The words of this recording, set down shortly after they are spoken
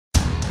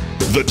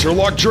The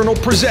Turlock Journal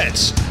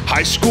presents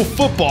high school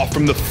football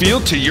from the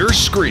field to your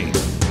screen.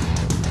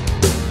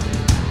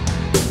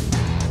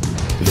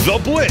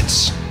 The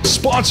Blitz,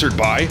 sponsored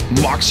by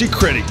Moxie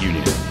Credit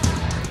Union.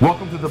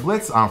 Welcome to The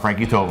Blitz. I'm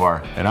Frankie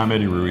Tovar. And I'm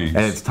Eddie Ruiz.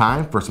 And it's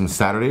time for some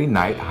Saturday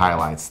night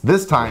highlights.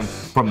 This time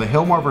from the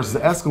Hilmar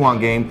versus Escalon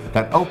game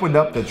that opened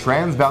up the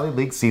Trans Valley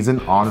League season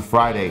on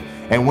Friday.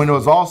 And when it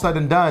was all said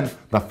and done,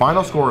 the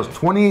final score was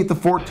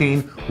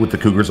 28-14 with the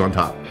Cougars on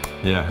top.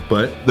 Yeah,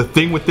 but the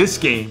thing with this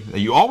game that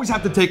you always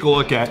have to take a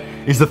look at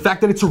is the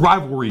fact that it's a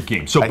rivalry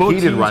game. So both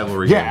heated teams,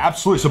 rivalry yeah, game.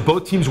 absolutely. So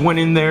both teams went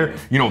in there,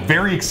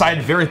 very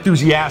excited, very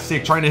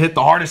enthusiastic, trying to hit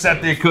the hardest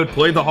that they could,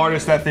 play the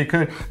hardest that they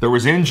could. There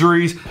was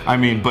injuries,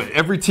 but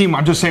every team,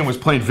 I'm just saying, was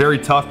playing very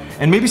tough.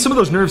 And maybe some of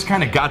those nerves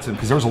kind of got to them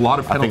because there was a lot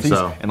of penalties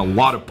and a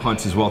lot of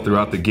punts as well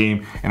throughout the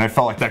game. And I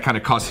felt like that kind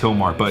of cost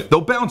Hilmar. But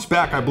they'll bounce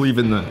back, I believe,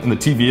 in the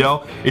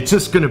TVL. It's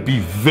just going to be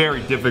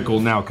very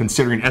difficult now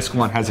considering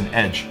Escalon has an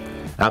edge.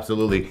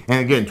 Absolutely. And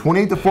again,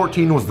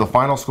 28-14 was the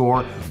final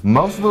score.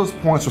 Most of those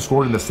points were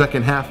scored in the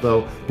second half,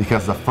 though,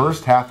 because the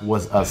first half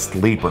was a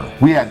sleeper.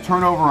 We had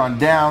turnover on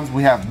downs.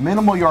 We have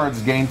minimal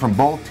yards gained from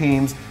both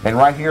teams. And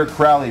right here,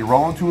 Crowley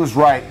rolling to his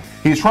right.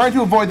 He's trying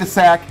to avoid the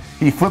sack.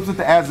 He flips it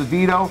to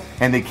Azevedo,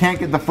 and they can't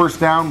get the first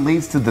down.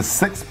 Leads to the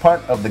sixth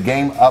punt of the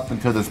game up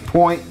until this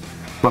point.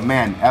 But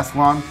man,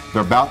 Escalon,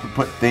 they're about to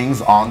put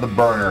things on the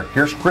burner.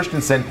 Here's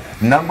Christensen,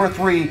 number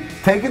 3,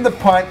 taking the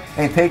punt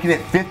and taking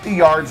it 50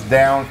 yards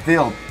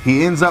downfield.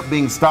 He ends up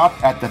being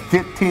stopped at the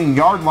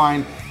 15-yard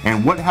line.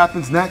 And what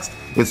happens next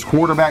is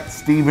quarterback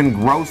Steven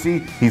Grossi.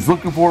 He's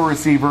looking for a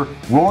receiver,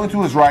 rolling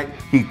to his right.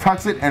 He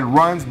tucks it and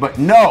runs, but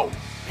no.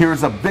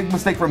 Here's a big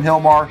mistake from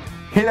Hilmar.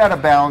 Hit out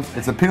of bounds.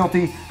 It's a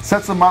penalty.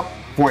 Sets him up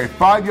for a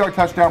 5-yard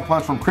touchdown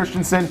plunge from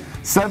Christensen.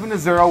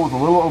 7-0 with a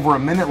little over a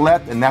minute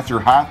left, and that's your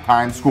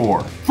halftime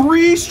score.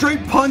 3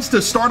 straight punts to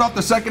start off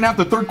the second half,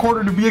 the third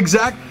quarter to be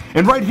exact.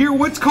 And right here,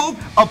 what's called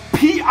a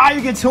PI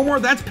against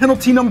Hilmar. That's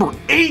penalty number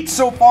 8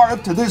 so far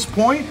up to this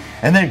point.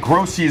 And then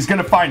Grossi is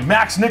going to find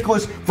Max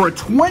Nicholas for a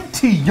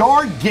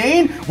 20-yard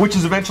gain, which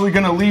is eventually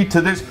going to lead to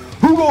this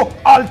Hugo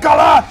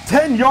Alcala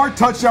 10-yard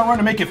touchdown run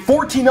to make it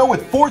 14-0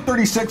 with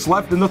 4:36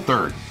 left in the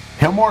third.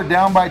 Hilmar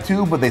down by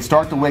 2, but they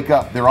start to wake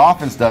up. Their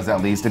offense does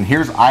at least. And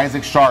here's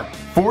Isaac Sharp,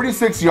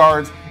 46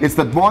 yards. It's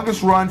the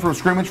longest run from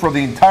scrimmage for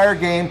the entire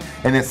game,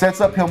 and it sets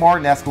up Hilmar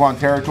in Escalon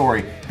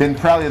territory. Then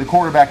Crowley, the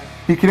quarterback,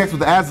 he connects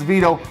with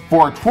Azevedo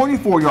for a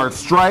 24-yard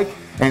strike.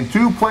 And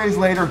 2 plays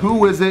later,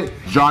 who is it?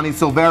 Johnny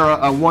Silvera,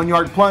 a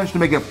 1-yard plunge to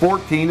make it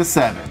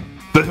 14-7.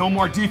 The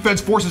Hilmar defense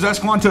forces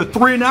Escalon to a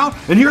 3-and-out,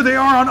 and here they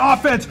are on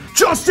offense.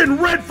 Justin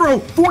Renfro,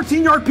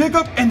 14-yard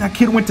pickup, and that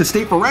kid went to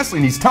state for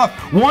wrestling. He's tough.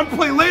 1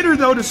 play later,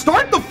 though, to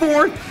start the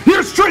fourth,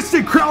 here's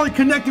Tristan Crowley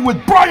connecting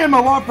with Brian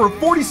Milan for a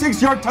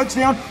 46-yard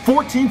touchdown,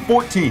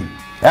 14-14.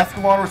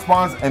 Escalon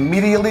responds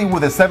immediately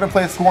with a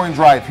 7-play scoring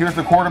drive. Here's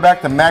the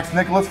quarterback to Max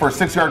Nicholas for a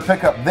 6-yard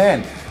pickup.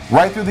 Then,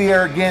 right through the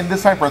air again,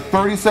 this time for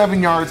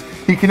 37 yards.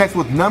 He connects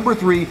with number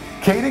 3,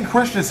 Caden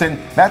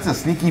Christensen. That's a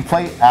sneaky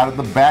play out of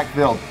the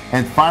backfield.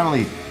 And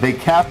finally, they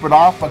cap it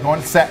off by going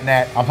to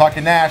Setnat. I'm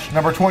talking Nash,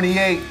 number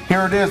 28.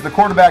 Here it is, the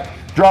quarterback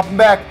dropping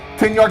back,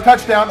 10-yard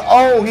touchdown.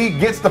 Oh, he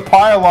gets the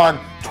pile on,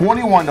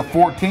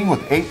 21-14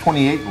 with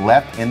 8:28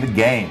 left in the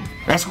game.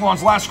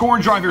 Escalon's last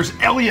scoring drive, here's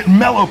Elliot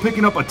Mello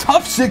picking up a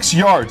tough 6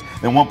 yards.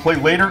 Then 1 play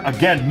later,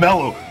 again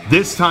Mello.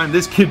 This time,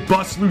 this kid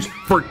busts loose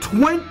for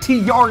 20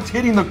 yards,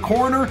 hitting the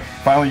corner.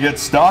 Finally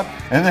gets stopped.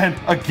 And then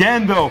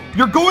again, though,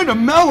 you're going to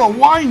Mello.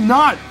 Why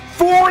not?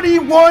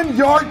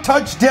 41-yard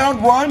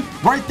touchdown run.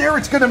 Right there,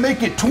 it's going to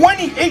make it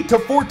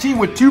 28-14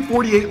 with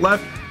 2:48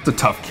 left. It's a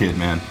tough kid,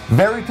 man.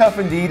 Very tough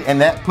indeed, and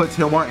that puts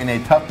Hilmar in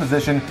a tough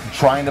position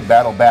trying to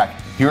battle back.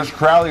 Here's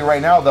Crowley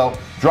right now, though,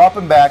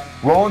 dropping back,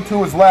 rolling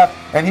to his left,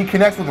 and he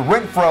connects with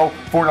Renfro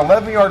for an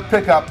 11-yard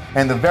pickup.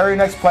 And the very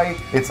next play,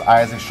 it's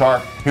Isaac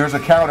Sharp. Here's a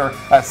counter,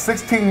 a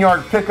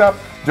 16-yard pickup.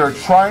 They're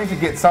trying to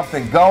get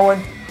something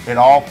going. It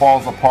all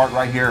falls apart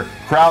right here.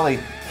 Crowley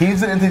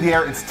heaves it into the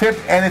air. It's tipped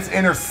and it's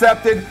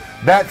intercepted.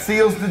 That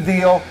seals the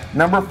deal.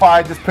 Number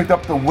 5 just picked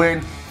up the win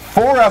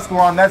for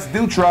Escalon. That's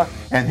Dutra.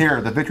 And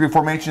here, the victory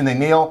formation, they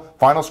kneel.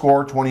 Final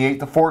score,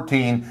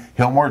 28-14.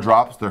 Hilmar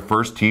drops their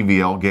first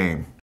TVL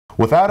game.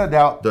 Without a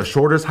doubt, the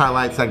shortest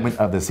highlight segment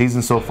of the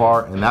season so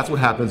far, and that's what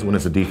happens when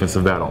it's a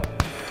defensive battle.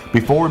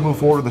 Before we move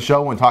forward to the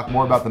show and talk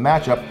more about the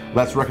matchup,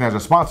 let's recognize our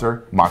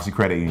sponsor, Moxie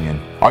Credit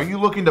Union. Are you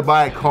looking to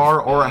buy a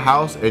car or a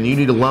house and you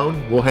need a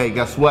loan? Well, hey,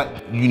 guess what?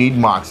 You need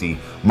Moxie.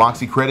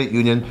 Moxie Credit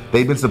Union,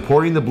 they've been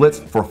supporting the Blitz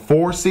for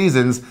 4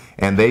 seasons,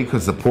 and they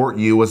could support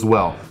you as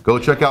well. Go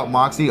check out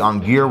Moxie on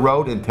Gear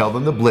Road and tell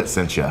them the Blitz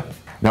sent you.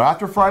 Now,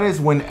 after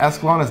Friday's win,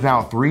 Escalon is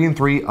now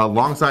 3-3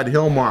 alongside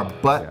Hilmar,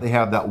 but they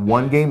have that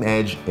 1-game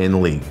edge in the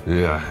league.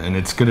 Yeah, and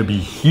it's going to be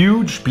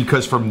huge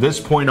because from this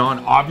point on,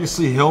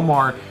 obviously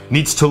Hilmar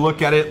needs to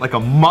look at it like a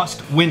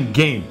must-win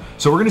game.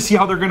 So we're going to see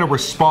how they're going to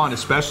respond,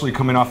 especially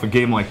coming off a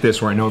game like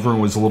this where I know everyone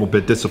was a little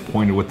bit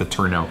disappointed with the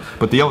turnout.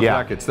 But the Yellow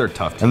Jackets, they're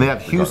tough. And they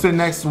have Houston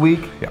next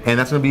week, and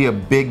that's going to be a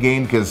big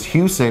game because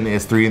Houston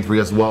is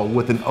 3-3 as well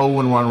with an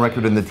 0-1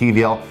 record in the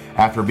TVL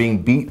after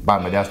being beat by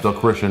Modesto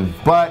Christian.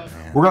 But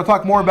we're going to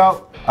talk more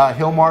about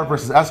Hilmar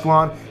versus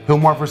Escalon,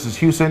 Hilmar versus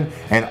Houston,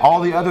 and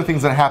all the other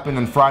things that happened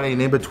on Friday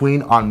and in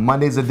between on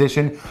Monday's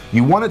edition.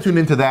 You want to tune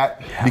into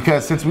that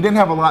because since we didn't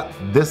have a lot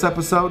this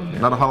episode,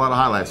 not a whole lot of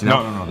highlights,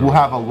 No. We'll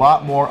have a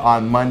lot more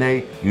on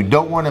Monday. You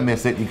don't want to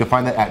miss it. You can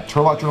find that at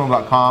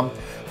turlockjournal.com.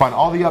 Find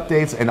all the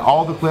updates and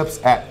all the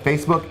clips at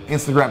Facebook,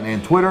 Instagram,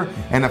 and Twitter.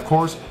 And of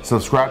course,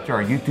 subscribe to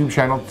our YouTube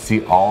channel to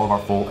see all of our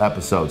full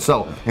episodes.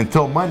 So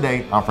until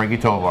Monday, I'm Frankie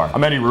Tovar.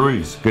 I'm Eddie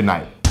Ruiz. Good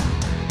night.